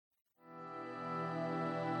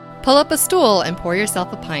Pull up a stool and pour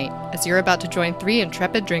yourself a pint as you're about to join three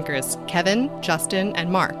intrepid drinkers, Kevin, Justin,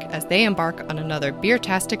 and Mark, as they embark on another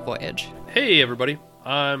beer-tastic voyage. Hey, everybody.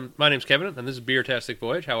 My name's Kevin, and this is Beer-tastic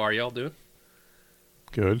Voyage. How are y'all doing?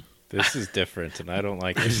 Good. This is different, and I don't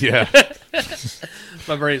like it. Yeah.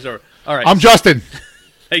 My brain's over. All right. I'm Justin.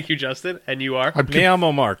 Thank you, Justin. And you are? Me, I'm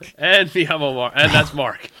a Mark. And me, I'm Omar. And that's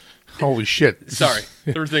Mark. Holy shit. Sorry.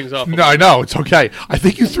 Threw things off. No, I know. It's okay. I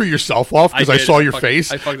think you threw yourself off because I did. saw your Fuck-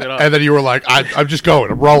 face. I fucked it up. And then you were like, I'm just going.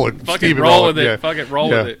 I'm rolling. Fuck Steve, it, roll rolling. with it. Yeah. Fuck it, roll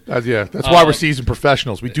yeah. with it. That's why we're seasoned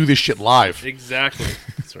professionals. We do this shit live. Exactly.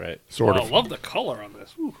 That's right. Sort I of. love the color on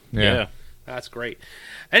this. Whew. Yeah. That's great.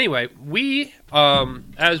 Anyway, we,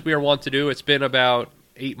 as we are wont to do, it's been about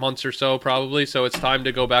 8 months or so, probably, so it's time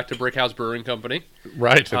to go back to Brickhouse Brewing Company.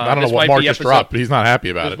 Right. I don't this know what might Mark be just episode- dropped, but he's not happy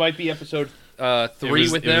about This it. might be episode 3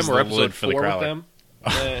 was- with it was them, or the episode lid for the 4 with crowler. them.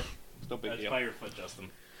 No big deal. your foot, Justin.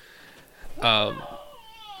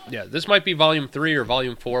 Yeah, this might be volume 3 or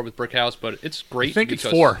volume 4 with Brickhouse, but it's great. I think it's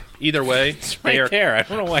because 4. Either way, they Right are there. I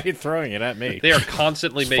don't know why you're throwing it at me. they are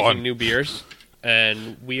constantly making fun. new beers,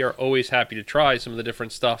 and we are always happy to try some of the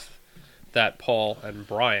different stuff that Paul and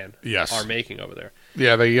Brian Yes. are making over there.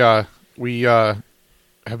 Yeah, we have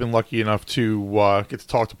been lucky enough to get to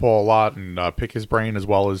talk to Paul a lot and pick his brain as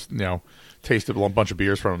well as, taste a bunch of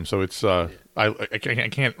beers from him. So it's I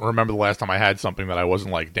can't remember the last time I had something that I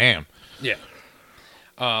wasn't like, damn. Yeah.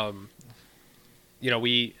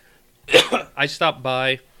 We I stopped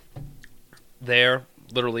by there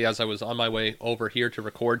literally as I was on my way over here to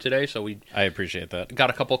record today, so we I appreciate that. got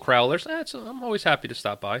a couple crowlers. I'm always happy to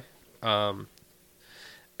stop by.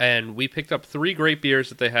 And we picked up 3 great beers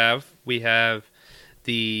that they have. We have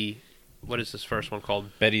what is this first one called?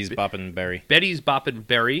 Betty's Boppin' Berry. Betty's Boppin'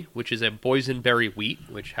 Berry, which is a boysenberry wheat,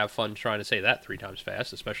 which have fun trying to say that 3 times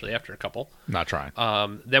fast, especially after a couple. Not trying.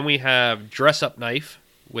 Then we have Dress Up Knife,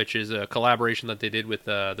 which is a collaboration that they did with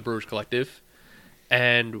the Brewers Collective.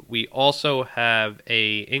 And we also have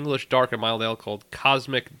a English dark and mild ale called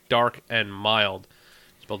Cosmic Dark and Mild,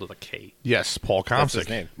 spelled with a K. Yes, Paul That's his Comsick.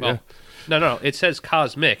 name. Well, no, it says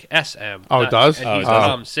Cosmic, SM. Oh, it does? And Oh, he's it does.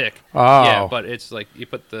 Tom Sick. Oh. Yeah, but it's like you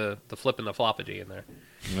put the flip and the floppity in there.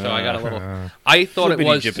 So I got a little. I thought it Flippity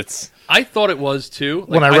was. gibbets. I thought it was too.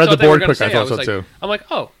 When I read thought the they were board gonna quick, I say, thought was so like, too. I'm like,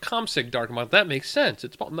 oh, Comsick Dark Mild. That makes sense.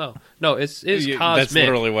 It's no, it's Cosmic. That's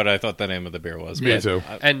literally what I thought the name of the beer was. Me but too.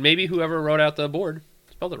 And maybe whoever wrote out the board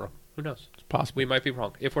spelled it wrong. Who knows? It's possible. We might be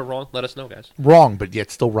wrong. If we're wrong, let us know, guys. Wrong, but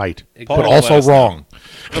yet still right. Paul But will also let us know. wrong.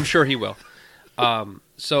 I'm sure he will.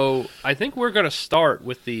 So I think we're going to start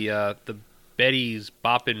with the Betty's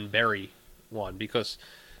Boppin' Berry one because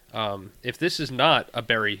if this is not a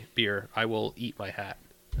berry beer, I will eat my hat,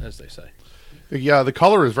 as they say. Yeah, the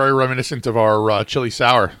color is very reminiscent of our chili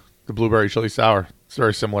sour, the blueberry chili sour. It's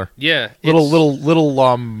very similar. Yeah, Little.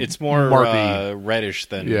 It's more marky. reddish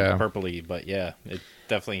than Yeah. purpley, but yeah,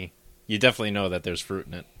 you definitely know that there's fruit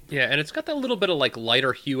in it. Yeah, and it's got that little bit of like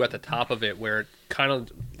lighter hue at the top of it, where it kind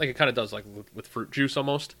of does like with fruit juice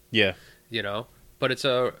almost, Yeah, But it's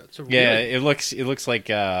a yeah. really, It looks like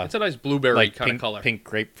it's a nice blueberry like kind pink, of color. pink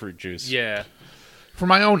grapefruit juice. Yeah, For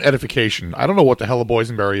my own edification, I don't know what the hell a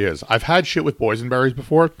boysenberry is. I've had shit with boysenberries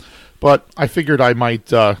before, but I figured I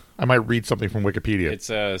might read something from Wikipedia. It's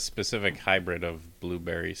a specific hybrid of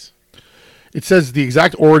blueberries. It says the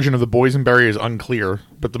exact origin of the boysenberry is unclear,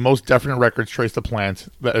 but the most definite records trace the plant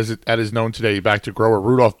that is known today back to grower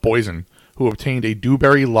Rudolf Boysen, who obtained a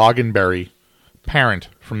dewberry loganberry parent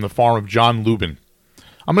from the farm of John Lubin.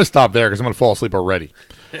 I'm going to stop there because I'm going to fall asleep already.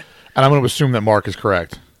 And I'm going to assume that Mark is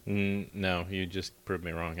correct. No, you just proved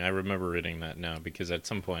me wrong. I remember reading that now because at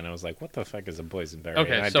some point I was like, "What the fuck is a boysenberry?"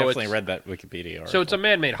 Okay, and I so definitely it's- read that Wikipedia article. so it's a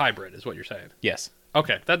man-made hybrid, is what you're saying. yes.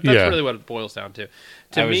 Okay, that's Yeah. really what it boils down to.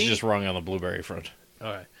 I was just wrong on the blueberry front.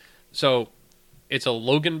 Okay. So it's a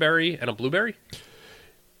loganberry and a blueberry?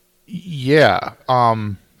 Yeah,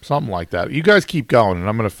 something like that. You guys keep going, and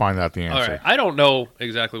I'm going to find out the All answer. right. I don't know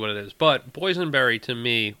exactly what it is, but boysenberry to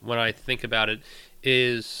me, when I think about it,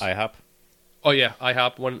 is IHOP. oh yeah,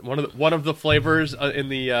 IHOP one of the flavors in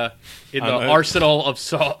the On the- arsenal of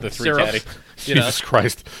salt the three syrups, caddy. you know, Jesus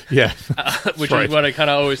Christ. Yeah. which right. is what I kind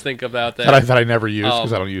of always think about that. that I never use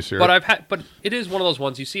because I don't use syrup. But it is one of those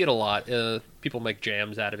ones you see it a lot. People make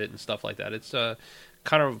jams out of it and stuff like that. It's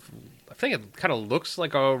kind of, I think it kind of looks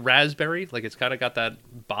like a raspberry. Like it's kind of got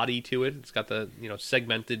that body to it. It's got the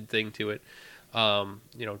segmented thing to it.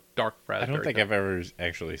 Dark I raspberry. don't think I've ever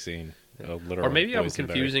actually seen a literal. Or maybe I'm boysenberry.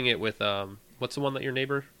 confusing it with what's the one that your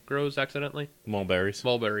neighbor grows accidentally? mulberries.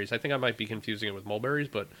 Mulberries. I think I might be confusing it with mulberries,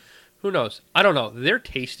 but who knows? I don't know. They're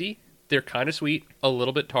tasty. They're kind of sweet, a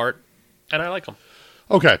little bit tart, and I like them.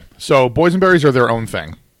 Okay, so boysenberries are their own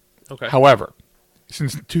thing. Okay. However,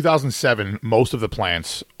 since 2007, most of the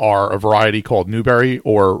plants are a variety called Newberry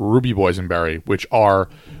or Ruby Boysenberry, which are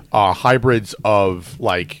hybrids of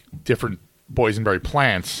like different boysenberry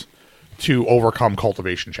plants to overcome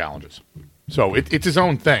cultivation challenges. So it's its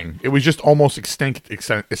own thing. It was just almost extinct,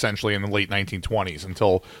 essentially, in the late 1920s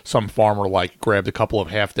until some farmer like grabbed a couple of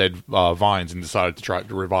half-dead vines and decided to try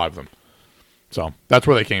to revive them. So that's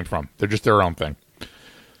where they came from. They're just their own thing.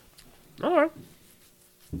 All right.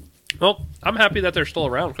 Well, I'm happy that they're still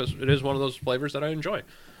around because it is one of those flavors that I enjoy.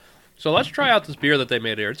 So let's try out this beer that they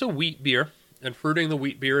made here. It's a wheat beer, and fruiting the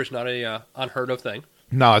wheat beer is not a unheard of thing.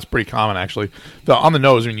 No, it's pretty common, actually. On the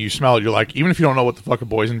nose, when you smell it, you're like, even if you don't know what the fuck a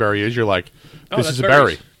boysenberry is, you're like, this is a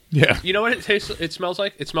berry. Yeah. You know what it tastes? It smells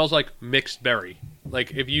like? It smells like mixed berry.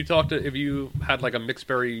 Like if you had like a mixed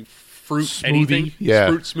berry fruit Smoothie, anything, yeah.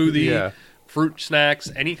 fruit smoothie, Yeah. fruit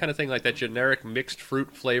snacks, any kind of thing like that generic mixed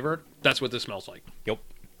fruit flavor. That's what this smells like. Yep.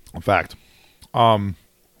 In fact, I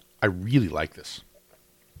really like this.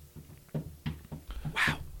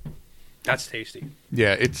 That's tasty.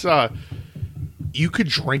 Yeah, it's you could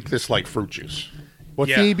drink this like fruit juice.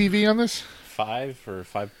 What's Yeah. the ABV on this? 5 or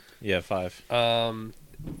 5? Yeah, 5.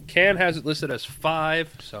 Can has it listed as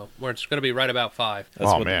 5, so it's going to be right about 5.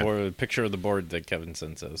 That's Oh, what man. the picture of the board that Kevin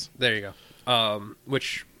sent says. There you go.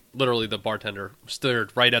 Which literally the bartender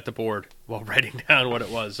stared right at the board while writing down what it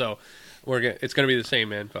was. So it's going to be the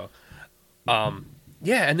same info.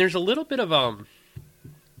 Yeah, and there's a little bit of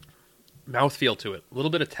mouthfeel to it, a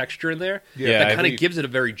little bit of texture in there. Yeah, that I kind of think- gives it a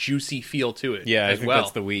very juicy feel to it. Yeah, I as think well.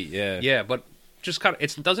 that's the wheat. Yeah. Yeah, but just kind of,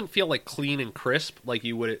 it doesn't feel like clean and crisp like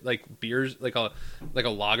you would like beers like a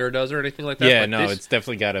lager does or anything like that. Yeah, but no, this, it's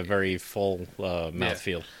definitely got a very full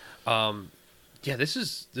mouthfeel. yeah, this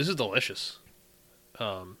is delicious,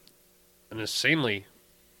 and insanely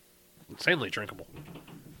drinkable.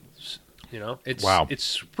 You know, it's Wow.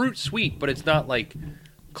 it's fruit sweet, but it's not like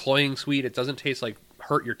cloying sweet. It doesn't taste like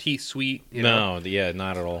hurt your teeth sweet. You know? Yeah,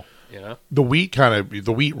 not at all. You know, The wheat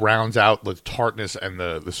rounds out the tartness and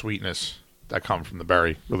the sweetness that come from the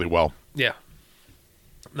berry really well. yeah.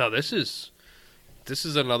 No, this is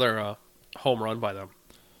another home run by them.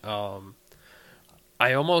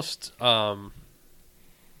 I almost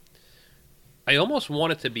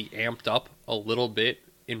want it to be amped up a little bit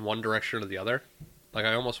in one direction or the other. Like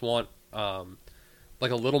I almost want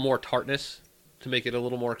like a little more tartness to make it a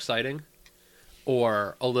little more exciting,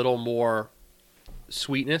 or a little more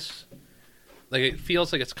sweetness. Like it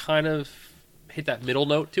feels like it's kind of hit that middle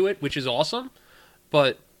note to it, which is awesome.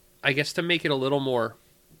 But I guess to make it a little more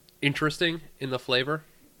interesting in the flavor,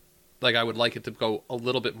 like I would like it to go a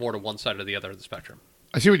little bit more to one side or the other of the spectrum.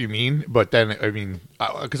 I see what you mean, but then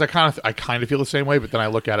because I kind of feel the same way, but then I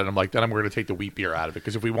look at it and I'm like, then we're going to take the wheat beer out of it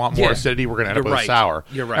because if we want more Yeah. acidity, we're going to end up You're with right. a sour.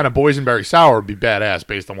 You're right. And a boysenberry sour would be badass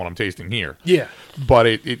based on what I'm tasting here. Yeah. But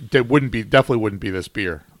it definitely wouldn't be this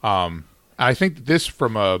beer. I think that this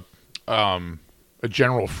from a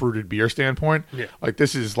general fruited beer standpoint, Yeah. like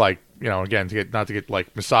this is like, you know, again, not to get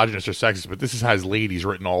like misogynist or sexist, but this has ladies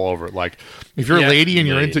written all over it. Like if you're Yeah. a lady and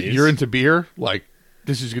Ladies. you're into beer, like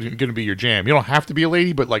this is going to be your jam. You don't have to be a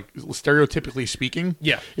lady, but like stereotypically speaking,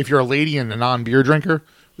 Yeah. if you're a lady and a non-beer drinker,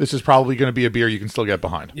 this is probably going to be a beer you can still get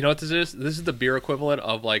behind. You know what this is? This is the beer equivalent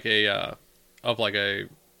of like a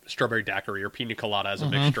strawberry daiquiri or pina colada as a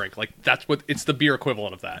mixed drink. Like it's the beer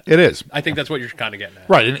equivalent of that. It is. I think that's what you're kind of getting at.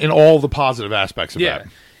 Right, in all the positive aspects of Yeah. that.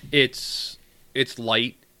 It's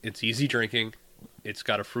light, it's easy drinking, it's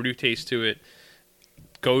got a fruity taste to it,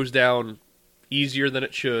 goes down easier than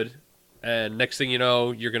it should, and next thing you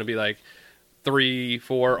know, you're going to be like 3,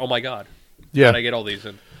 4, oh my god. Yeah. How'd I get all these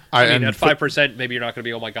in? I- I mean, and at 5%, maybe you're not going to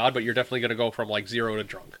be oh my god, but you're definitely going to go from like 0 to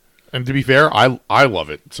drunk. And to be fair, I love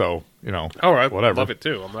it. So, you know, All right, whatever. love it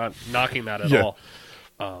too. I'm not knocking that at Yeah.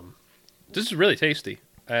 all. This is really tasty,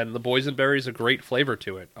 and the boysenberry is a great flavor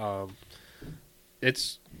to it. I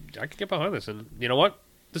can get behind this, and you know what?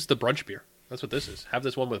 This is the brunch beer. That's what this is. Have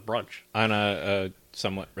this one with brunch. On a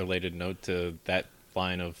somewhat related note to that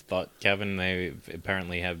line of thought, Kevin, they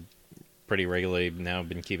apparently have pretty regularly now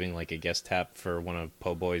been keeping like a guest tap for one of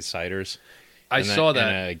Po' Boy's ciders. I saw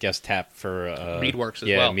that. And a guest tap for Meadworks as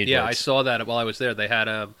well. Meadworks. Yeah, I saw that while I was there. They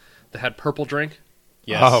had Purple Drink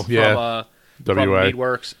Yes. Oh, yeah. from WA.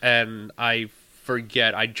 Meadworks, and I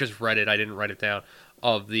forget. I just read it. I didn't write it down.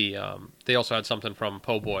 Of the they also had something from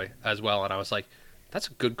Po' Boy as well, and I was like, that's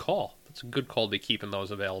a good call. That's a good call to be keeping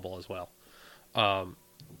those available as well.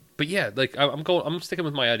 But yeah, like I'm sticking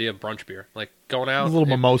with my idea of brunch beer, like going out a little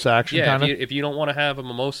mimosa action Yeah, kind of. if you don't want to have a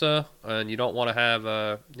mimosa and you don't want to have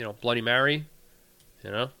Bloody Mary,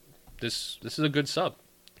 this is a good sub.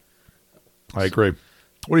 I agree.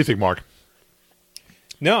 What do you think, Mark?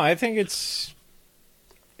 No, I think it's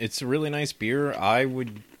a really nice beer. I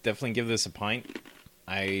would definitely give this a pint.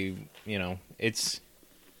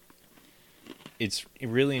 It's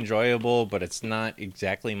really enjoyable, but it's not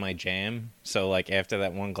exactly my jam. So like after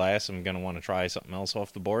that one glass, I'm gonna want to try something else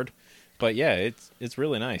off the board. But yeah, it's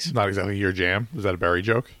really nice. Not exactly your jam. Was that a berry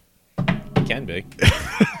joke? It can be.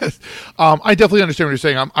 I definitely understand what you're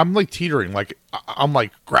saying. I'm like teetering. Like I'm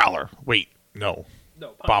like growler. Wait, no,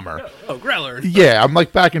 No, bomber. No, oh, growler. Yeah, I'm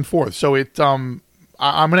like back and forth. So I'm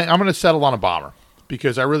gonna settle on a bomber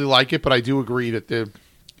because I really like it, but I do agree that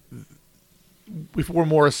if we're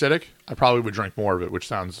more acidic, I probably would drink more of it, which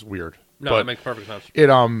sounds weird. No, but that makes perfect sense. it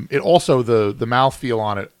also the mouthfeel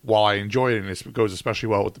on it, while I enjoy it and it goes especially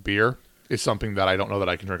well with the beer, is something that I don't know that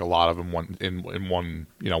I can drink a lot of in one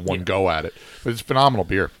go at it. But it's phenomenal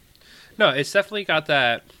beer. No, it's definitely got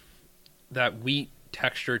that wheat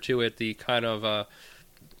texture to it, the kind of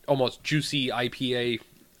almost juicy IPA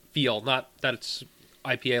feel. Not that it's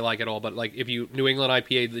IPA like at all, but like if you New England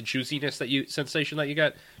IPA, the juiciness sensation that you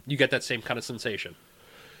get that same kind of sensation.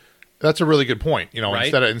 That's a really good point.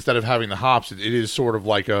 Right? Instead of having the hops, it is sort of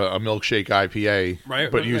like a milkshake IPA,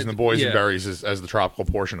 Right? but using the boysenberries as the tropical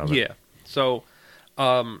portion of it. Yeah. So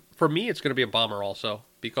for me, it's going to be a bomber also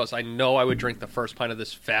because I know I would drink the first pint of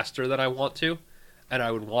this faster than I want to, and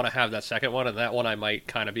I would want to have that second one, and that one I might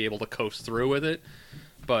kind of be able to coast through with it.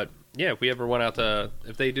 But yeah, if we ever went out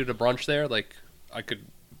if they do the brunch there, like I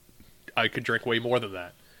could drink way more than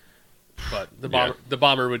that. But the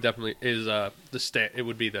bomber would definitely it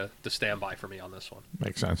would be the standby for me on this one.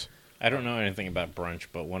 Makes sense. I don't know anything about brunch,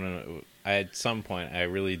 but at some point I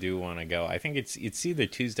really do want to go. I think it's either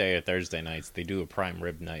Tuesday or Thursday nights. They do a prime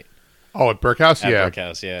rib night. Oh, at Burkhouse? At Yeah.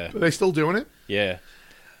 Burkhouse, yeah. Are they still doing it? Yeah.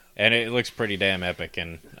 And it looks pretty damn epic,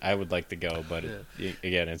 and I would like to go, but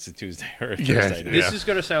again, it's a Tuesday or a Thursday night. This is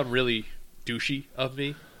going to sound really douchey of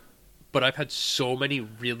me, but I've had so many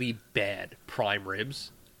really bad prime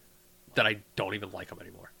ribs that I don't even like them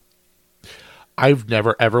anymore. I've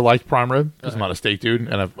never ever liked prime rib because I'm not a steak dude,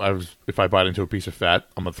 and if I bite into a piece of fat,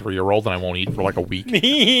 I'm a 3-year-old and I won't eat for like a week.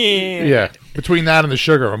 Yeah, between that and the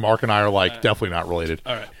sugar, Mark and I are like definitely not related.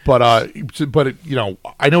 All right, but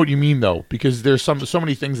I know what you mean though, because there's so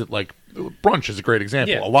many things that like brunch is a great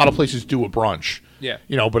example. Yeah. A lot of places do a brunch. Yeah.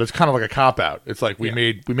 But it's kind of like a cop out. It's like we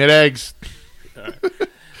made eggs. All right.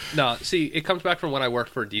 No, see, it comes back from when I worked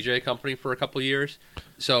for a DJ company for a couple of years.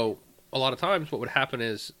 So a lot of times, what would happen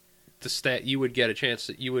is you would get a chance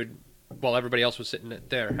that while everybody else was sitting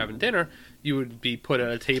there having dinner, you would be put at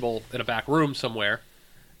a table in a back room somewhere,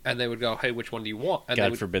 and they would go, "Hey, which one do you want?" And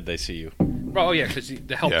God forbid they see you. Oh yeah, because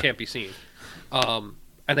the help can't be seen. And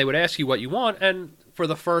they would ask you what you want, and for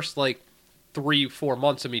the first like 3-4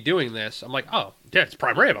 months of me doing this, I'm like, "Oh, yeah, it's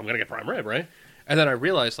prime rib. I'm gonna get prime rib, right?" And then I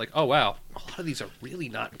realized, like, oh wow, a lot of these are really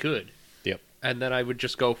not good. Yep. And then I would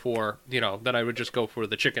just go for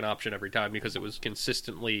the chicken option every time because it was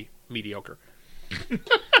consistently mediocre.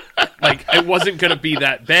 Like it wasn't gonna be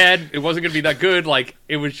that bad. It wasn't gonna be that good. Like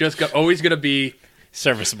it was just always gonna be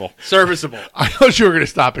Serviceable. I thought you were going to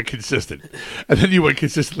stop at consistent, and then you went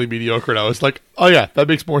consistently mediocre, and I was like, oh yeah, that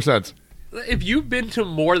makes more sense. If you've been to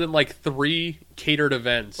more than like 3 catered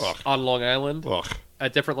events on Long Island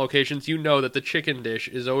at different locations, you know that the chicken dish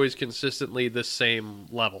is always consistently the same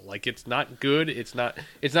level. Like it's not good, it's not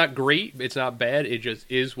great, it's not bad, it just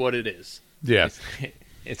is what it is. Yeah.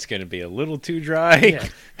 It's going to be a little too dry. Yeah.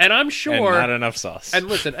 And I'm sure and not enough sauce. And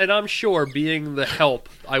listen, and I'm sure being the help,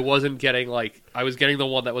 I wasn't getting I was getting the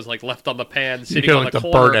one that was like left on the pan sitting on like the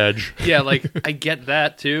the corner. burnt edge. Yeah, like I get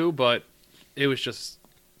that too, but it was just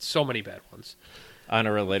so many bad ones. On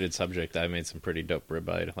a related subject, I made some pretty dope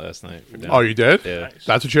ribeye last night for dinner. Oh, you did? Yeah. Nice.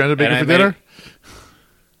 That's what you ended up making And for I dinner?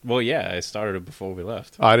 Well, yeah, I started it before we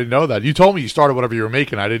left. I didn't know that. You told me you started whatever you were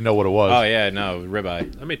making. I didn't know what it was. Oh, yeah, no,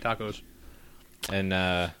 ribeye. I made tacos. And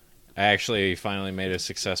I actually finally made a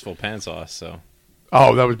successful pan sauce, so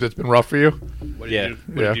Oh, that's been rough for you? What did Yeah. you do?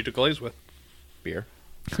 What did you do glaze with? beer.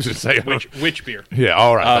 I was just saying. Which beer? Yeah,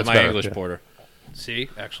 all right. That's My better. English Yeah. porter. See,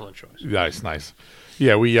 excellent choice. Nice.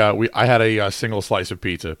 Yeah, I had a single slice of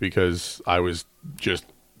pizza because I was just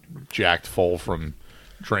jacked full from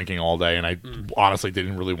drinking all day, and I honestly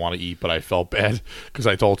didn't really want to eat, but I felt bad because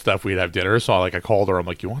I told Steph we'd have dinner, so I called her. I'm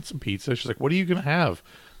like, "You want some pizza?" She's like, "What are you gonna have?"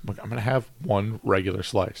 I'm like, "I'm gonna have one regular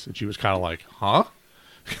slice," and she was kind of like, "Huh?"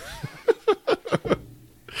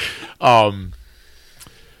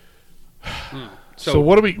 So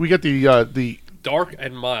what do we get the Dark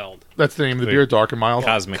and mild. that's the name of the beer, Dark and Mild.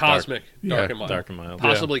 Cosmic Dark Yeah, and mild. Dark and mild.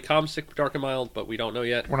 Possibly Comsick Dark and Mild, but we don't know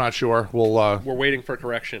yet. We're not sure. We'll We're waiting for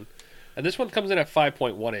correction. And this one comes in at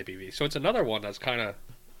 5.1 ABV, so it's another one that's kind of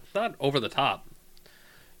not over the top.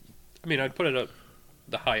 I mean, I'd put it at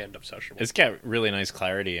the high end of sessionable. It's got really nice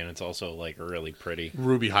clarity, and it's also like really pretty.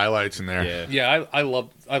 Ruby highlights in there. Yeah. Yeah, I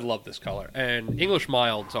love this color. And English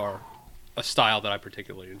milds are a style that I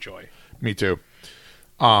particularly enjoy. Me too.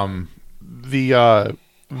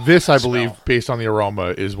 This, I believe, Smell. based on the aroma,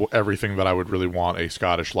 is everything that I would really want a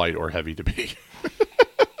Scottish light or heavy to be.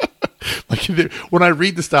 Like when I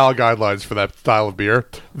read the style guidelines for that style of beer,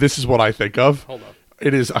 this is what I think of. Hold on.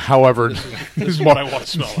 It is, however, This is what I want to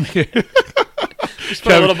smell like. Just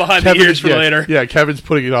put a Kevin- little behind Kevin the ears is- for yeah, later. Yeah, Kevin's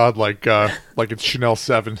putting it on like it's Chanel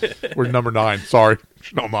 7 or number 9. Sorry,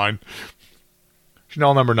 Chanel 9.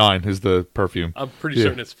 Chanel number 9 is the perfume. I'm pretty Yeah.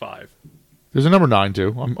 certain it's 5. There's a number 9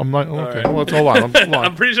 too. I'm not okay. right. Well, hold on. Hold on.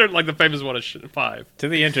 I'm pretty certain like the famous one is 5. To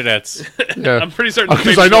the internets. Yeah. I'm pretty certain the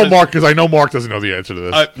Because famous one is- I know Mark doesn't know the answer to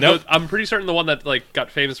this. Nope. I'm pretty certain the one that like got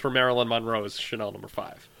famous for Marilyn Monroe is Chanel number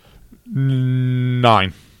 5.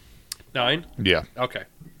 9. 9? Yeah. Okay.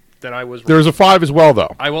 Then I was wrong. There's a 5 as well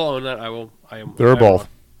though. I will own that. I am. There are I am both.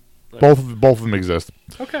 wrong. Both of them exist.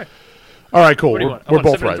 Okay. All right, cool. What do you We're, want? I we're want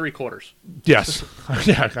both 7 right. 3/4. Yes.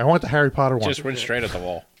 Yeah, I want the Harry Potter one. Just went straight at the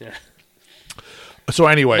wall. Yeah. So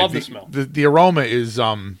anyway, Love the smell. the aroma is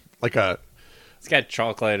like a It's got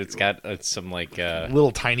chocolate. It's got some like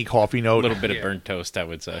little tiny coffee note. little bit of Yeah. burnt toast, I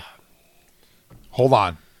would say. Hold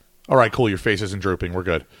on. All right, cool. Your face isn't drooping. We're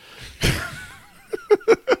good.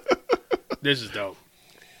 This is dope.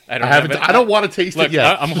 I I haven't. I don't want to taste Look, it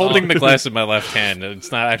yet. I'm holding the glass in my left hand.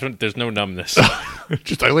 It's not. I don't. There's no numbness.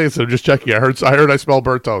 just I'm just checking. I heard I smell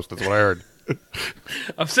burnt toast. That's what I heard.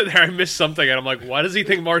 I'm sitting there. I missed something, and I'm like, "Why does he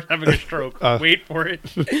think Mark's having a stroke?" Wait for it.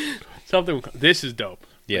 Something. This is dope.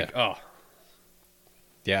 Yeah. Oh,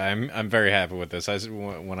 Yeah, I'm very happy with this.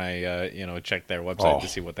 When I checked their website Oh. to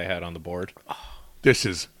see what they had on the board. This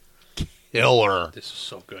is killer. this is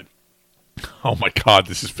so good. Oh my god,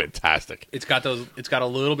 this is fantastic. It's got those. It's got a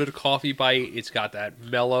little bit of coffee bite. It's got that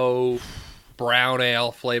mellow brown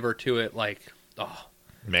ale flavor to it. Like, oh,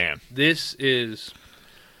 Man. this is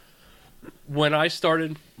when I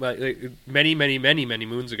started like, many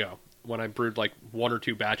moons ago. When I brewed like 1 or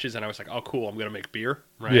 2 batches, and I was like, "Oh, cool! I'm gonna make beer."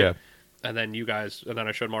 Right? Yeah. And then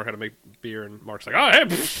I showed Mark how to make beer, and Mark's like, "Oh, hey,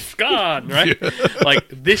 pff, God!" Right? Like,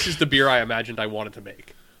 this is the beer I imagined I wanted to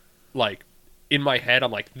make. Like, in my head,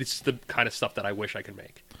 I'm like, this is the kind of stuff that I wish I could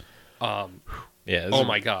make. Yeah. This Oh is-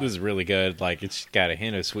 my God. This is really good. Like it's got a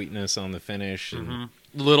hint of sweetness on the finish. And,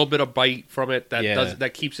 A little bit of bite from it that Yeah.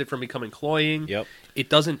 that keeps it from becoming cloying. Yep. It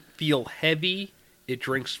doesn't feel heavy. It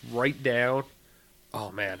drinks right down. Oh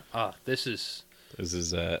man, this is This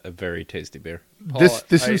is a very tasty beer. This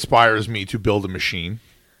I- inspires me to build a machine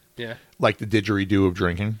yeah, like the didgeridoo of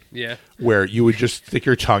drinking, yeah. where you would just stick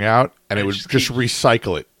your tongue out and it And would just just keep-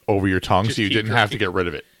 recycle it over your tongue, just so you keep didn't have to drinking. get rid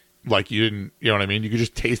of it. Like you didn't, you know what I mean? You could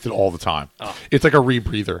just taste it all the time. Oh. It's like a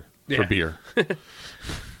rebreather for Yeah. beer.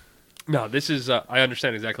 No, this is. I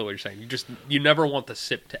understand exactly what you're saying. You never want the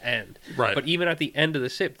sip to end. Right. But even at the end of the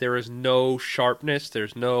sip, there is no sharpness.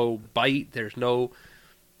 There's no bite. There's no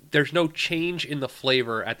change in the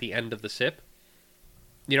flavor at the end of the sip.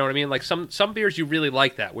 You know what I mean? Like some beers, you really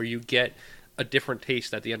like that, where you get a different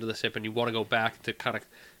taste at the end of the sip, and you want to go back to kind of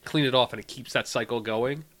clean it off, and it keeps that cycle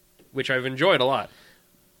going, which I've enjoyed a lot.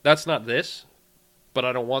 That's not this, but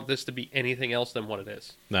I don't want this to be anything else than what it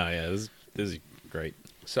is. No, yeah, this is great.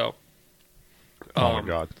 So. Oh my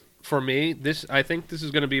god. For me, I think this is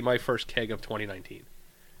going to be my first keg of 2019.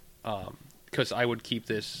 Because I would keep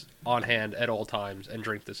this on hand at all times and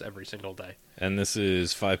drink this every single day. And this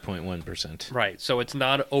is 5.1%. Right. So it's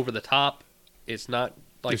not over the top. It's not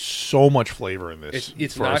like There's so much flavor in this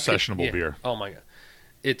it's for not a sessionable yeah. beer. Oh my god.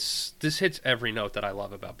 This hits every note that I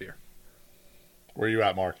love about beer. Where are you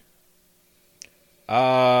at, Mark?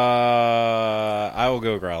 I will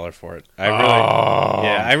go growler for it.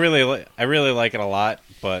 I really like it a lot,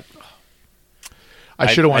 but I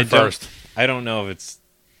should have went don't- first. I don't know if it's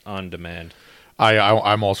on demand.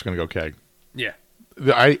 I'm also going to go keg. Yeah.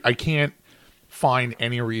 I can't find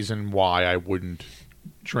any reason why I wouldn't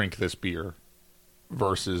drink this beer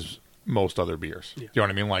versus most other beers. Yeah. You know what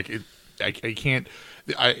I mean? Like I can't.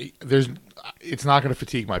 It's not going to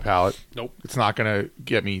fatigue my palate. Nope. It's not going to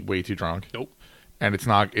get me way too drunk. Nope. And it's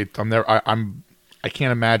not. I'm there. I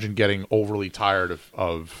can't imagine getting overly tired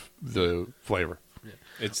of the flavor.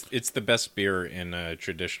 It's the best beer in a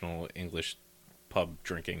traditional English pub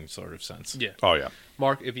drinking sort of sense. Yeah. Oh yeah.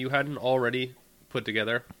 Mark, if you hadn't already put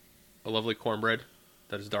together a lovely cornbread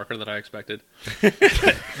that is darker than I expected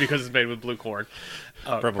because it's made with blue corn,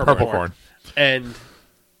 Purple corn. and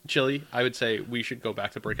chili, I would say we should go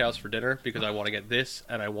back to Brickhouse for dinner because I want to get this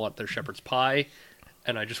and I want their shepherd's pie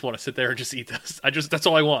and I just want to sit there and just eat this. That's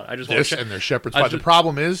all I want. I just want This and their shepherd's pie. The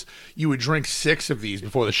problem is, you would drink 6 of these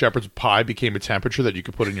before the shepherd's pie became a temperature that you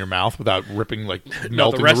could put in your mouth without ripping, like,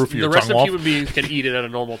 melting the roof of your tongue off. The rest of human beings can eat it at a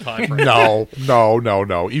normal time frame. No.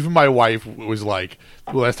 Even my wife was like,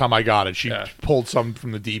 the last time I got it, she pulled some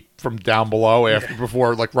from down below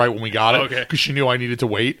before, like, right when we got it, because she knew I needed to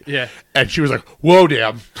wait. Yeah. And she was like, whoa,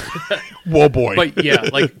 damn. Whoa, boy. But yeah,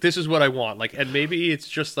 like, this is what I want. Like, and maybe it's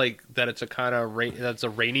just like that it's a kind of that's a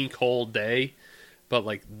rainy, cold day, but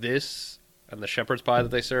like this and the shepherd's pie that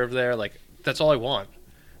they serve there, like, that's all I want.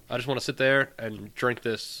 I just want to sit there and drink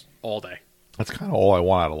this all day. That's kind of all I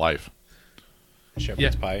want out of life.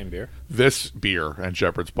 Shepherd's pie and beer. This beer and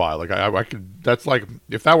shepherd's pie, like I could. That's like,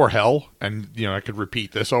 if that were hell, and I could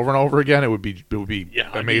repeat this over and over again, it would be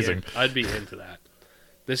amazing. I'd be into that.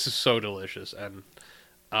 This is so delicious, and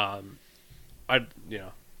I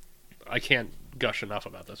can't gush enough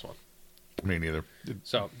about this one. Me neither.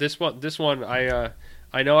 So this one, I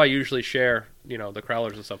know I usually share, the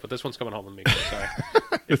crowlers and stuff, but this one's coming home with me. So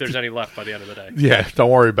if there's any left by the end of the day. Yeah, don't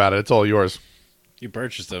worry about it. It's all yours. You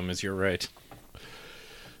purchased them, is your right.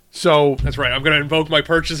 So that's right. I'm going to invoke my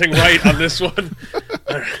purchasing right on this one.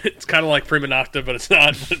 It's kind of like Prima Nocta, but it's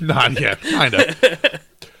not. Not yet, kind of.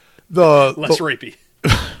 Less rapey.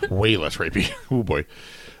 Way less rapey. Oh boy.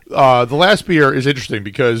 The last beer is interesting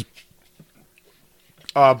because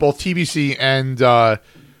both TBC and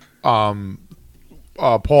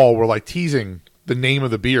Paul were like teasing the name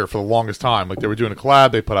of the beer for the longest time. Like, they were doing a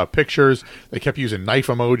collab, they put out pictures, they kept using knife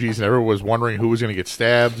emojis, and everyone was wondering who was going to get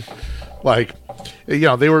stabbed. Like,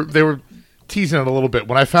 they were teasing it a little bit.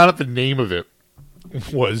 When I found out the name of it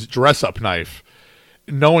was Dress Up Knife,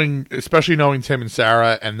 especially knowing Tim and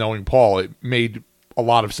Sarah and knowing Paul, it made a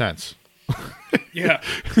lot of sense. Yeah.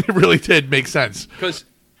 It really did make sense. Because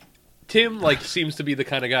Tim, like, seems to be the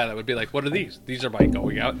kind of guy that would be like, what are these? These are my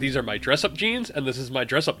going out. These are my dress-up jeans, and this is my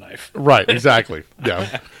dress-up knife. Right, exactly.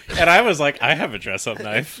 Yeah. And I was like, I have a dress-up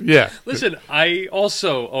knife. Yeah. Listen, I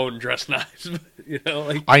also own dress knives.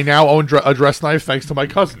 I now own a dress knife thanks to my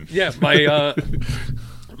cousin. Yeah,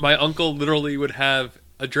 my uncle literally would have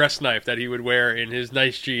a dress knife that he would wear in his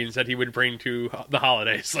nice jeans that he would bring to the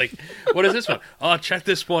holidays. Like, what is this one? Oh, check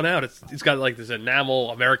this one out. It's got like this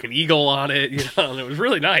enamel American Eagle on it, and it was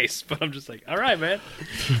really nice. But I'm just like, all right, man.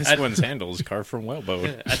 This one's handle is carved from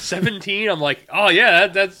whalebone. At 17, I'm like, oh yeah,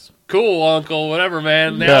 that's cool, Uncle. Whatever,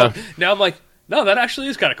 man. Now I'm like, no, that actually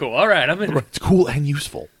is kind of cool. All right, I'm in. It's cool and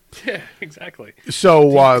useful. Yeah, exactly.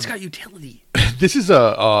 So it's got utility. This is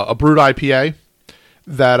a brewed IPA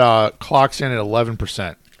that clocks in at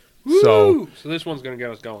 11%. So this one's gonna get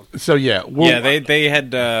us going. So yeah, they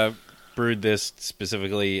had brewed this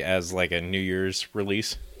specifically as like a New Year's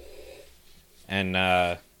release, and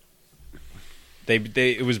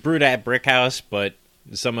it was brewed at Brickhouse, but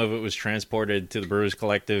some of it was transported to the Brewers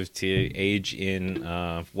Collective to age in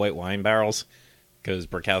white wine barrels because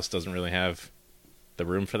Brickhouse doesn't really have the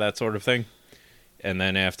room for that sort of thing. And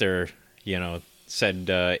then after said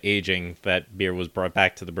aging, that beer was brought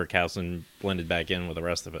back to the Brickhouse and blended back in with the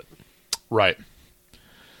rest of it. Right.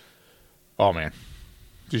 Oh man,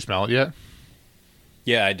 did you smell it yet?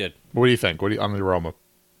 Yeah, I did. What do you think? On the aroma?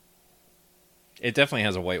 It definitely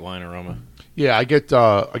has a white wine aroma. Yeah, I get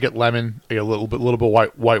lemon, I get a little bit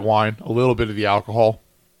white wine, a little bit of the alcohol.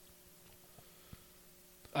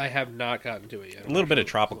 I have not gotten to it yet. A little bit of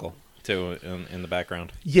tropical too in the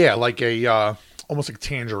background. Yeah, like a almost like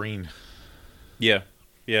tangerine. Yeah.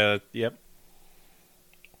 Yep.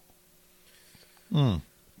 The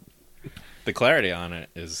clarity on it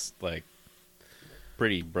is like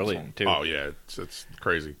pretty brilliant too. Oh yeah, it's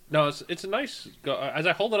crazy. No, it's a nice. As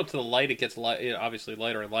I hold it up to the light, it gets obviously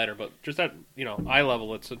lighter and lighter. But just at eye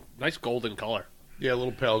level, it's a nice golden color. Yeah, a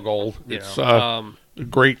little pale gold. It's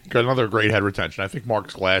Great. Another great head retention. I think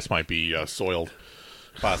Mark's glass might be soiled,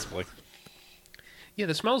 possibly. Yeah,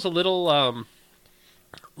 the smell's a little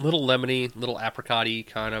lemony, little apricot-y,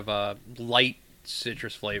 kind of light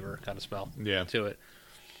citrus flavor kind of smell. Yeah. To it.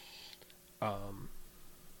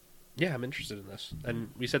 Yeah, I'm interested in this. And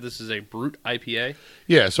we said this is a brute IPA.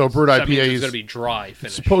 Yeah, so a brute so IPA is going to be dry finish.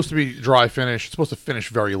 It's supposed to be dry finish. It's supposed to finish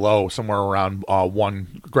very low, somewhere around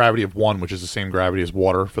gravity of 1, which is the same gravity as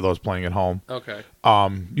water for those playing at home. Okay. I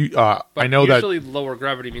know that usually lower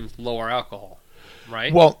gravity means lower alcohol,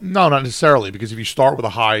 right? Well, no, not necessarily, because if you start with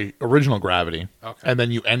a high original gravity, okay, and then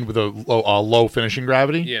you end with a low finishing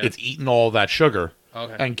gravity, it's eaten all that sugar.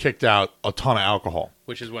 Okay. And kicked out a ton of alcohol.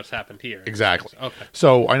 Which is what's happened here. Exactly. Okay.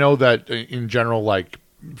 So I know that in general, like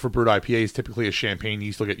for brewed IPAs, typically a champagne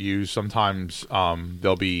yeast will get used. Sometimes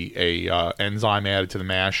there'll be a enzyme added to the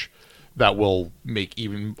mash that will make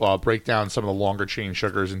even break down some of the longer chain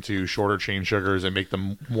sugars into shorter chain sugars and make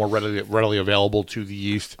them more readily available to the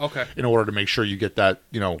yeast. Okay. In order to make sure you get that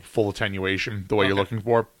full attenuation the way you're looking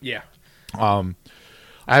for. Yeah.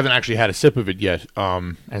 I haven't actually had a sip of it yet.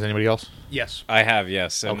 Has anybody else? Yes. I have,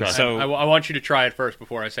 yes. And Okay. So I want you to try it first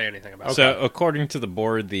before I say anything about it. So according to the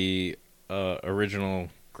board, the original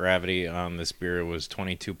gravity on this beer was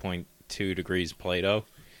 22.2 degrees Plato,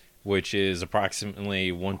 which is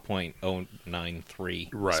approximately 1.093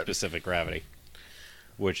 Right. specific gravity,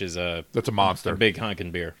 which is That's a monster. a big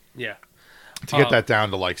honking beer. Yeah. To get that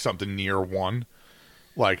down to like something near 1,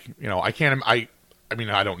 like I can't. I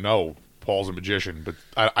mean, I don't know. Paul's a magician, but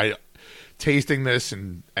I tasting this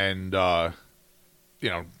and knowing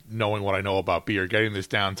what I know about beer, getting this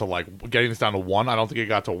down to 1. I don't think it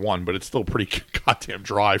got to 1, but it's still pretty goddamn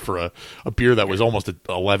dry for a beer that was almost at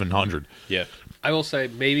 1100. Yeah. I will say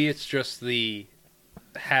maybe it's just the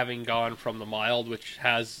having gone from the mild, which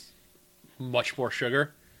has much more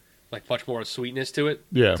sugar, like much more sweetness to it.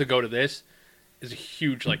 Yeah. To go to this is a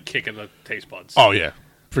huge kick in the taste buds. Oh yeah,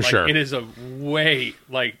 for Like, sure. It is a way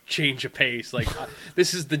change of pace.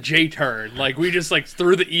 This is the J turn. We just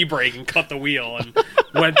threw the E brake and cut the wheel and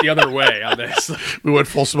went the other way on this. We went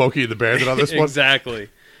full Smokey and the Bandit on this one. Exactly.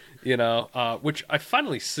 Which I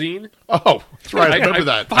finally seen. Oh, that's right. I remember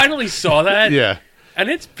that. Finally saw that. Yeah. And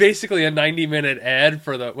it's basically a 90-minute ad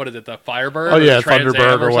for the the Firebird. Oh yeah, the Trans Am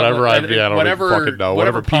Thunderbird or whatever. I something. don't even fucking know.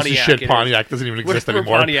 Whatever piece of shit it is. Pontiac doesn't even exist Whatever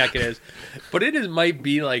anymore. Pontiac it is. But it might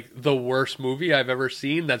be the worst movie I've ever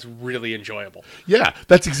seen that's really enjoyable. Yeah,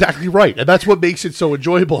 that's exactly right, and that's what makes it so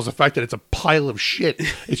enjoyable is the fact that it's a pile of shit.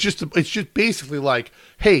 It's just basically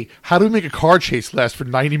hey, how do we make a car chase last for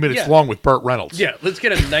 90 minutes long with Burt Reynolds? Yeah, let's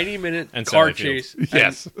get a 90-minute And car Sally Fields. chase.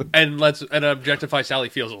 Yes. and let's objectify Sally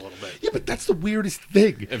Fields a little bit. Yeah, but that's the weirdest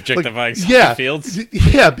thing. Objectifying Sally yeah, Fields?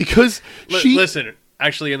 Yeah, because Listen,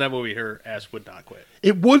 actually, in that movie, her ass would not quit.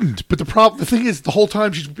 it wouldn't. But the thing is, the whole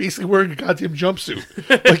time she's basically wearing a goddamn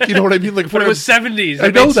jumpsuit. You know what I mean? But it was 70s. I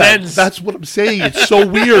It know made that. sense. That's what I'm saying. It's so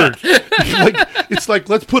weird. It's like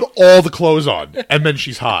let's put all the clothes on, and then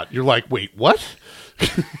she's hot. You're like, wait, what?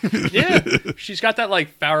 Yeah, she's got that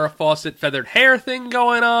Farrah Fawcett feathered hair thing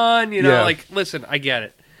going on. Yeah. Listen, I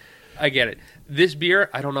get it. This beer,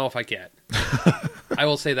 I don't know if I get. I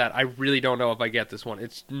will say that I really don't know if I get this one.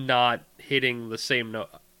 It's not hitting the same note.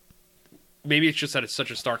 Maybe it's just that it's such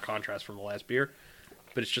a stark contrast from the last beer,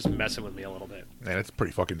 but it's just messing with me a little bit. Man, it's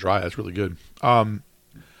pretty fucking dry. That's really good. I'm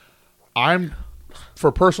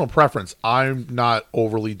for personal preference, I'm not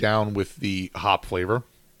overly down with the hop flavor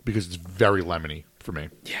because it's very lemony for me.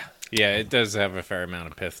 Yeah, it does have a fair amount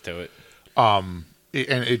of pith to it. And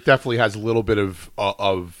it definitely has a little bit of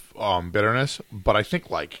bitterness, but I think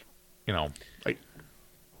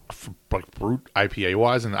brute IPA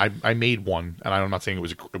wise, and I made one, and I'm not saying it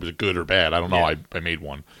was a good or bad. I don't know. Yeah. I made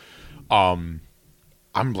one. I'm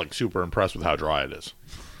super impressed with how dry it is.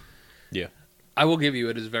 Yeah. I will give you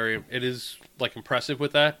it is impressive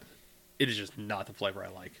with that. It is just not the flavor I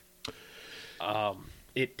like.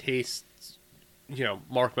 It tastes,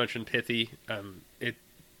 Mark mentioned pithy. It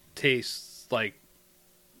tastes like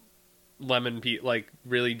lemon peel,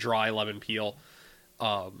 really dry lemon peel.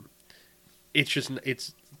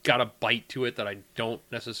 It's got a bite to it that I don't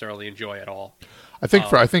necessarily enjoy at all. I think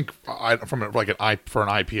for an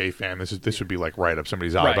IPA fan, this would be right up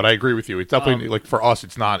somebody's alley. Right. But I agree with you. It's definitely for us.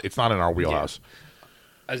 It's not in our wheelhouse.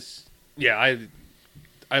 I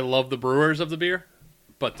love the brewers of the beer,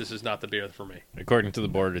 but this is not the beer for me. According to the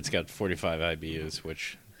board, it's got 45 IBUs,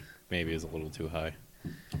 which maybe is a little too high.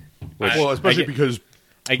 Well, especially because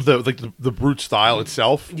the brute style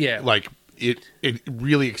itself, it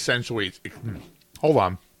really accentuates. Hold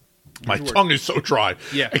on, my tongue is so dry.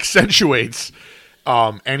 Yeah. Accentuates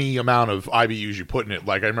any amount of IBUs you put in it.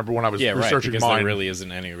 I remember when I was researching because mine. there really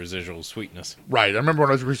isn't any residual sweetness. Right, I remember when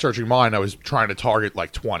I was researching mine, I was trying to target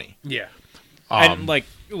 20. Yeah. And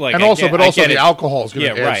and also the alcohol is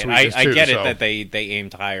going to add sweetness I too, get it so. that they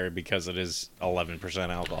aimed higher because it is 11%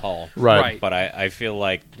 alcohol. Right. But I feel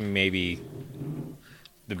like maybe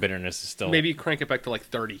the bitterness is still Maybe crank it back to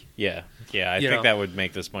 30. Yeah. I think that would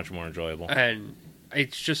make this much more enjoyable. And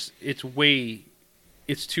it's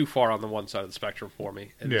too far on the one side of the spectrum for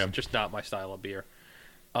me. It's just not my style of beer.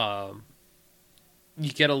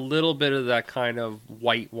 You get a little bit of that kind of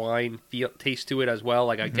white wine taste to it as well.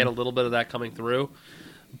 I get a little bit of that coming through,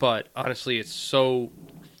 but honestly, it's so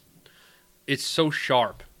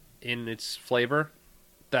sharp in its flavor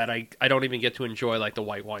that I don't even get to enjoy the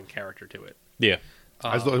white wine character to it. Yeah.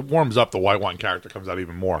 As it warms up, the white wine character comes out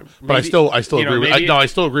even more. But Maybe- I still agree. maybe- I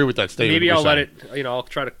still agree with that statement. Maybe you're I'll let saying. it. I'll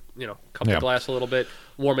try to cup the glass a little bit.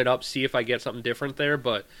 warm it up, see if I get something different there.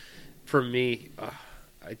 But for me,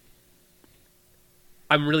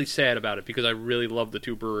 I'm really sad about it because I really love the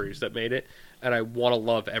two breweries that made it, and I want to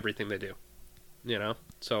love everything they do. You know,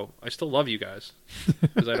 so I still love you guys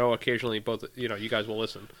because I know occasionally both you guys will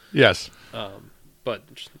listen, Yes.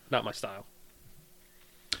 but just not my style.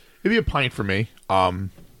 It'd be a pint for me.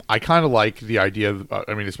 I kind of like the idea of,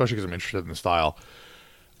 especially because I'm interested in the style.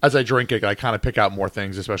 As I drink it, I kind of pick out more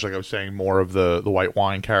things, especially like I was saying, more of the white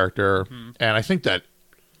wine character. And I think that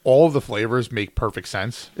all of the flavors make perfect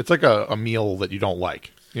sense. It's like a meal that you don't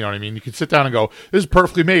like. You know what I mean? You can sit down and go, this is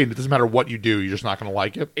perfectly made. It doesn't matter what you do. You're just not going to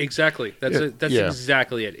like it. Exactly. That's Yeah. it. That's Yeah.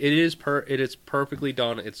 exactly it. It is perfectly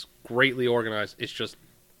done. It's greatly organized. It's just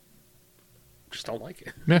don't like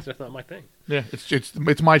it. Yeah. It's just not my thing. Yeah,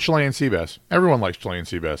 it's my Chilean sea bass. Everyone likes Chilean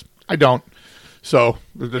sea bass. I don't. So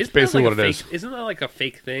that's Isn't that basically like what a it is. fake, Isn't that like a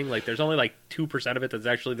fake thing? Like there's only like 2% of it that's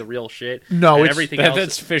actually the real shit. No, and it's- everything else.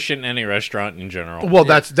 That's fish in any restaurant in general. Well,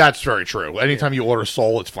 that's very true. Anytime you order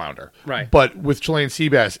sole, it's flounder. Right. But with Chilean sea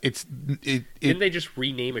bass, Didn't they just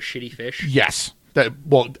rename a shitty fish? yes,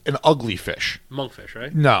 an ugly fish. Monkfish,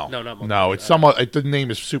 right? No, No, not monkfish. no. It's somewhat. The name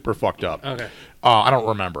is super fucked up. Okay. I don't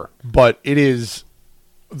remember, but it is.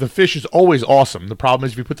 The fish is always awesome. The problem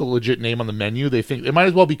is if you put the legit name on the menu, they think it might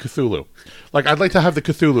as well be Cthulhu. Like, I'd like to have the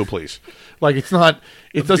Cthulhu, please. Like, it's not.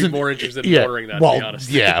 It I'd be doesn't. more interested in ordering that, to Well, be honest.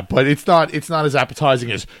 yeah, but it's not. It's not as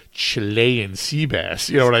appetizing as Chilean sea bass.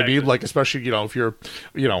 You know what I mean? Exactly. Like, especially if you're,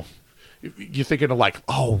 you're thinking of like,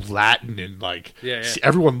 Latin and like, Yeah.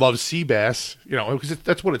 everyone loves sea bass. Because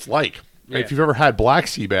that's what it's like. Yeah. If you've ever had black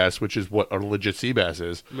sea bass, which is what a legit sea bass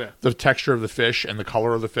is, Yeah. the texture of the fish and the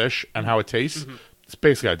color of the fish and how it tastes, it's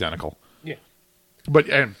basically identical. Yeah. But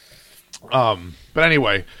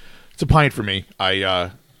anyway, it's a pint for me. I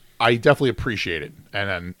definitely appreciate it.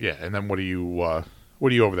 And then what do you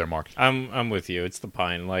over there, Mark? I'm with you. It's the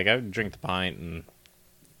pint. Like, I would drink the pint and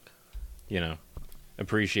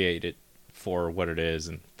appreciate it for what it is,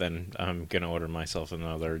 and then I'm gonna order myself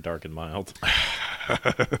another dark and mild.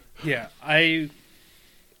 Yeah, I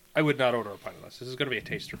would not order a pint of this. This is going to be a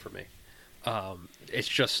taster for me. It's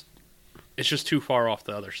just too far off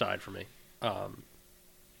the other side for me.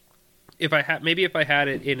 If I had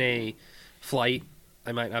it in a flight,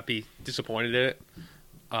 I might not be disappointed in it.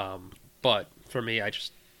 But for me, I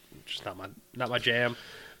just not my jam.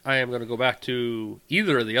 I am going to go back to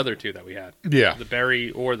either of the other two that we had. Yeah. The berry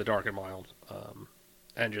or the dark and mild,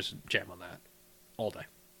 and just jam on that all day.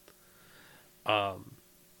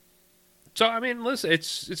 So I mean, listen, it's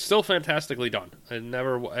still fantastically done. I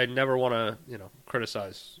never want to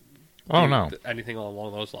criticize. Oh, no. Anything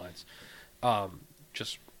along those lines.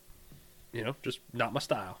 Just not my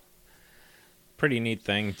style. Pretty neat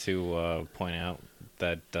thing to point out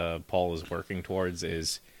that Paul is working towards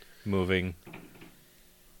is moving.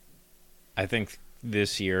 I think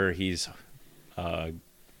this year he's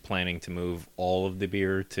planning to move all of the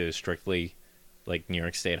beer to strictly like New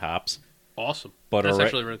York State hops. Awesome. But That's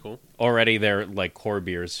actually really cool. Already their like core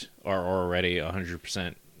beers are already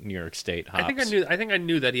 100% New York State hops. I think I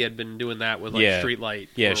knew that he had been doing that with like Street Light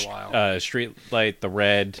for a while. Street Light, the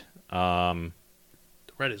Red, The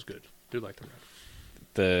red is good. Do like the red.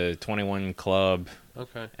 the 21 Club,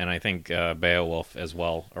 Okay. and I think Beowulf as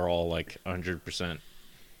well are all like 100% New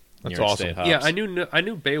That's York awesome. State hops. Yeah, I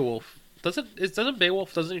knew Beowulf. Doesn't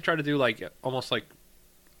Beowulf? Doesn't he try to do like almost like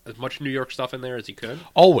as much New York stuff in there as he could?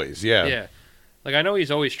 Always, yeah. Yeah. Like I know he's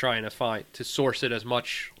always trying to source it as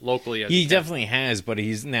much locally as He can. definitely has, but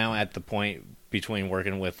he's now at the point between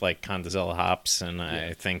working with like Condazella hops, and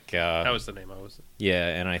I think That was the name I was.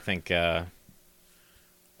 and I think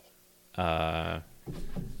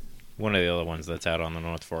one of the other ones that's out on the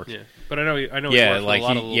North Fork. Yeah, but I know he's Yeah, worked like with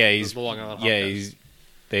a lot of he's Long Island yeah, Hopkins.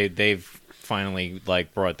 they've finally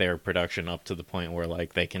like brought their production up to the point where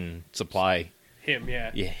like they can supply him.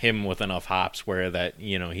 Yeah. him with enough hops where that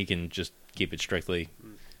he can just keep it strictly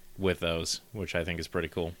with those, which I think is pretty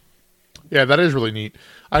cool. Yeah, that is really neat.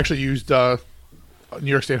 I actually used New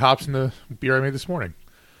York State hops in the beer I made this morning.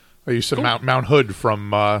 I used some Mount Hood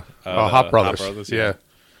from Hop Brothers. Hop Brothers, yeah.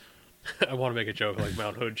 I want to make a joke like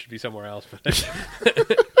Mount Hood should be somewhere else, but but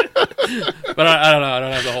I don't know. I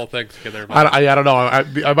don't have the whole thing together. But I don't know.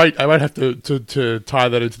 I might have to tie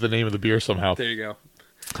that into the name of the beer somehow. there you go.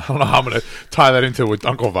 I don't know how I'm going to tie that into with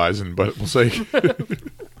Uncle Weizen, but we'll see.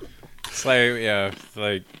 It's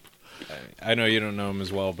like I know you don't know him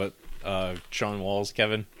as well, but Sean Walls,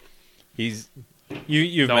 Kevin, you've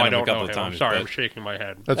No, met I him don't a couple know of him. times. I'm sorry, but- I'm shaking my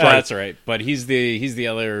head. That's right. That's all right. But he's the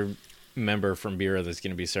other member from Beer that's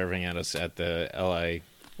going to be serving at us at the LA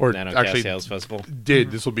Or Nano actually Cast Sales Festival.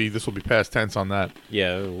 This will be past tense on that.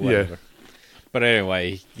 Yeah, whatever. But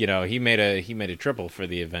anyway, he made a triple for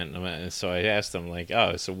the event, and so I asked him like,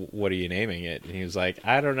 "Oh, so what are you naming it?" And he was like,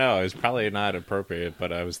 "I don't know. It's probably not appropriate,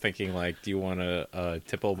 but I was thinking like, do you want to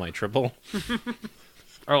tipple my triple?"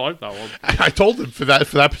 I like that one. I told him for that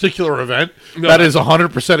particular event, No, that is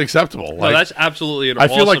 100% acceptable. No, that's absolutely an I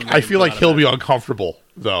feel awesome like name for that he'll be event. uncomfortable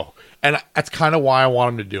though, and that's kind of why I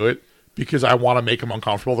want him to do it, because I want to make him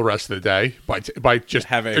uncomfortable the rest of the day by just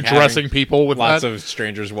addressing people with lots that. of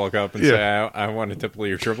strangers walk up and Yeah. say, I want to tipple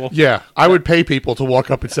your triple. Yeah, I would pay people to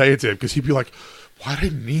walk up and say it to him because he'd be like, "Why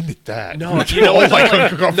did I name it that?" No, you know what? like,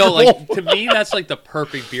 No, like uncomfortable. to me, that's like the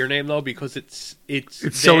perfect beer name though, because it's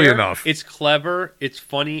silly there, enough. It's clever, it's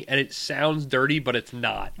funny, and it sounds dirty, but it's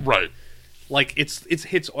not. Right. Like it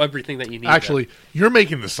hits everything that you need. Actually, you're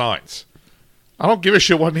making the signs. I don't give a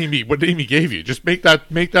shit what name he gave you. Just make that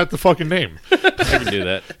the fucking name. I can do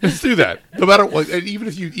that. Let's do that. No matter what, and even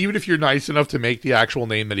if you're nice enough to make the actual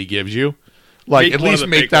name that he gives you, like Make at one of least the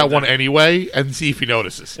make big that ones one out of it. anyway and see if he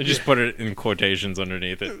notices. And just put it in quotations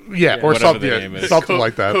underneath it. Yeah, or whatever something, the name is. something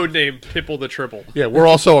like that. Code name Tipple the Triple. Yeah, we're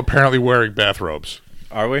also apparently wearing bathrobes.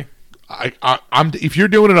 Are we? I'm if you're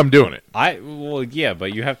doing it, I'm doing it. Well, yeah,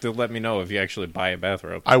 but you have to let me know if you actually buy a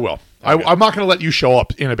bathrobe. I will. Okay. I'm not going to let you show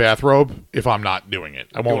up in a bathrobe if I'm not doing it.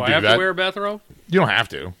 I Do won't I do have that. to wear a bathrobe? You don't have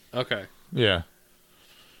to. Okay. Yeah,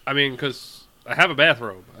 I mean, because I have a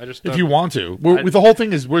bathrobe. I just if don't- you want to. The whole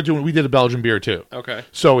thing is we did a Belgian beer too. Okay.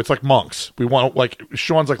 So it's like monks. We want like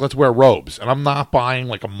Sean's like, let's wear robes, and I'm not buying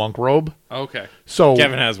like a monk robe. Okay. So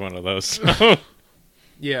Kevin has one of those.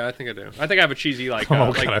 Yeah, I think I do. I think I have a cheesy like. I don't know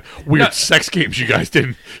what like kind of weird no- sex games you guys did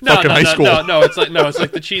in no, fucking no, high no, school. No, it's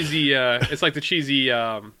like the cheesy. It's like the cheesy.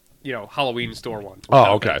 Halloween store one.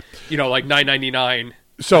 Oh, okay. Like $9.99.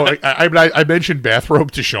 So I mentioned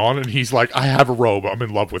bathrobe to Sean, and he's like, I have a robe. I'm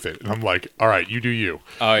in love with it. And I'm like, all right, you do you.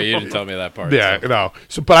 Oh, you didn't tell me that part. Yeah, so. no.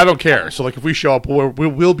 So, but I don't care. So, like, if we show up,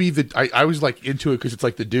 we'll be the. I was like into it because it's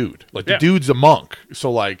like the dude. Like the Yeah. dude's a monk.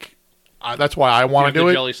 So, like, that's why I want to do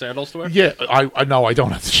the it. jelly sandals to wear. Yeah, I know I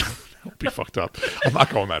don't have to. That would be fucked up. I'm not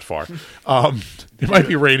going that far. It might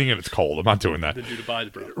be raining and it's cold. I'm not doing that. The dude abides,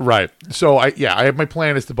 bro. Right. So my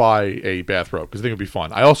plan is to buy a bathrobe because I think it'd be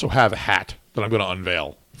fun. I also have a hat that I'm going to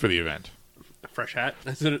unveil for the event. A fresh hat.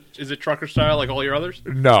 Is it trucker style like all your others?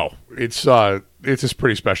 No, it's a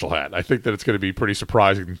pretty special hat. I think that it's going to be pretty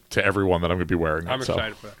surprising to everyone that I'm going to be wearing it. I'm So,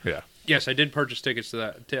 excited for that. Yeah. Yes, I did purchase tickets to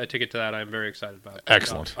that. A ticket to that. I'm very excited about.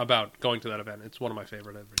 Excellent. About going to that event. It's one of my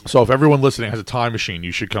favorite every year. So if everyone listening has a time machine,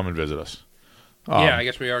 you should come and visit us. Yeah, I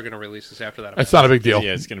guess we are going to release this after that. It's not a big deal.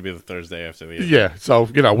 Yeah, it's going to be the Thursday after the event. Yeah, so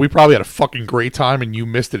we probably had a fucking great time, and you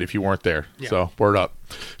missed it if you weren't there. Yeah. So word up.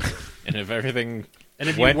 And if everything And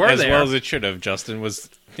if you went were as there- well as it should have, Justin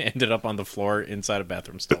ended up on the floor inside a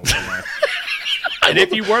bathroom stall somewhere. And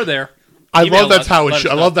if you were there, I email love that's us, how it let should.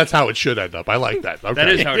 us I know. love that's how it should end up. I like that. Okay. That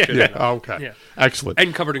is how it should Yeah. end up. Okay. Yeah. Excellent.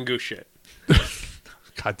 And covered in goose shit.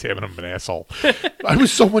 God damn it, I'm an asshole. I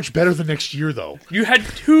was so much better the next year, though. You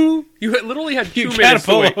literally had 2 You gotta minutes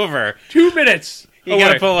to pull wait. over. 2 minutes. You away.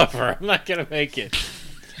 gotta pull over. I'm not gonna make it.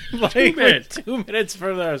 Like, 2 minutes. 2 minutes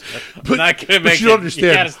further. I'm not gonna make But it. you don't understand.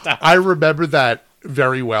 You gotta stop. I remember that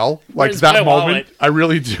very well. Like Where's that my moment. wallet? I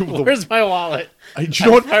really do. Where's my wallet? Do you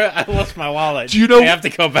know what? I lost my wallet. Do you know- I have to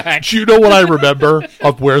go back. Do you know what I remember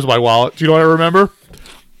of Where's My Wallet? Do you know what I remember?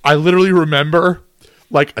 I literally remember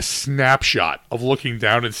like a snapshot of looking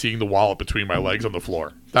down and seeing the wallet between my legs on the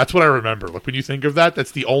floor. That's what I remember. Like when you think of that,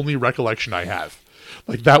 that's the only recollection I have.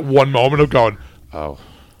 Like that one moment of going, oh,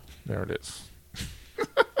 there it is.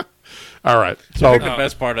 All right. I So think the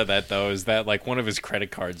best part of that though is that like one of his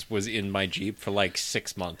credit cards was in my Jeep for like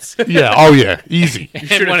 6 months. yeah, oh yeah, easy. You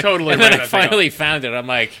should have totally And then read I that thing finally found it. I'm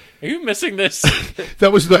like, are you missing this?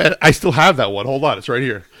 That was I still have that one. Hold on, it's right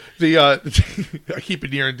here. The I keep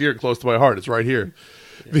it near and dear, close to my heart. It's right here.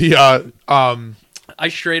 The I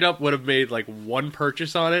straight up would have made like one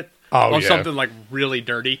purchase on it. Oh, on yeah. something like really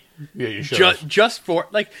dirty. yeah, you should. Just for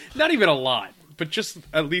like not even a lot, but just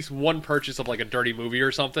at least one purchase of like a dirty movie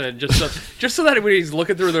or something, and just so that when he's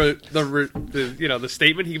looking through the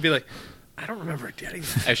statement, he could be like, I don't remember getting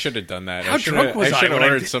that. I should have done that. How I should drunk was I have when I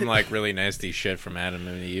ordered did some like really nasty shit from Adam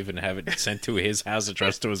and Eve and have it sent to his house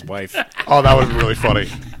addressed to his wife. Oh, that was really funny.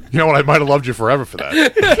 You know what? I might have loved you forever for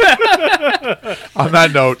that. On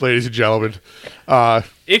that note, ladies and gentlemen,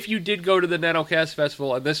 If you did go to the NanoCast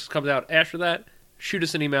Festival and this comes out after that, shoot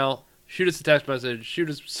us an email. shoot us a text message, shoot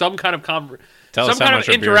us some kind of Tell us some how kind much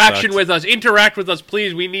of our beer interaction sucked. with us. Interact with us,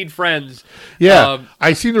 please. We need friends. Yeah,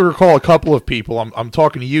 I seem to recall a couple of people. I'm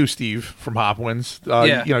talking to you, Steve, from Hopwins.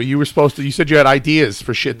 Yeah. You know, you were supposed to. You said you had ideas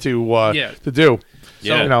for shit to do.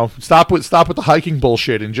 Yeah. You know, stop with the hiking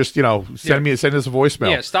bullshit and just send us a voicemail.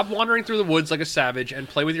 Yeah, stop wandering through the woods like a savage and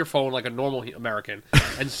play with your phone like a normal American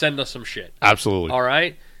and send us some shit. Absolutely. All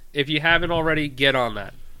right? If you haven't already, get on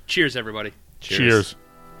that. Cheers, everybody. Cheers.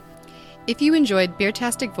 If you enjoyed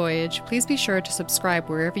Beertastic Voyage, please be sure to subscribe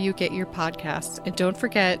wherever you get your podcasts, and don't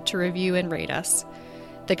forget to review and rate us.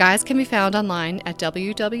 The guys can be found online at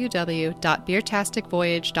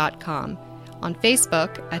www.beertasticvoyage.com, on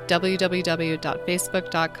Facebook at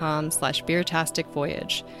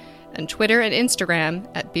www.facebook.com/beertasticvoyage, and Twitter and Instagram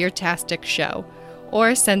at Beertastic Show,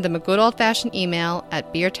 or send them a good old-fashioned email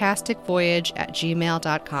at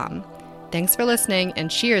beertasticvoyage@gmail.com. Thanks for listening,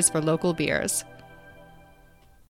 and cheers for local beers.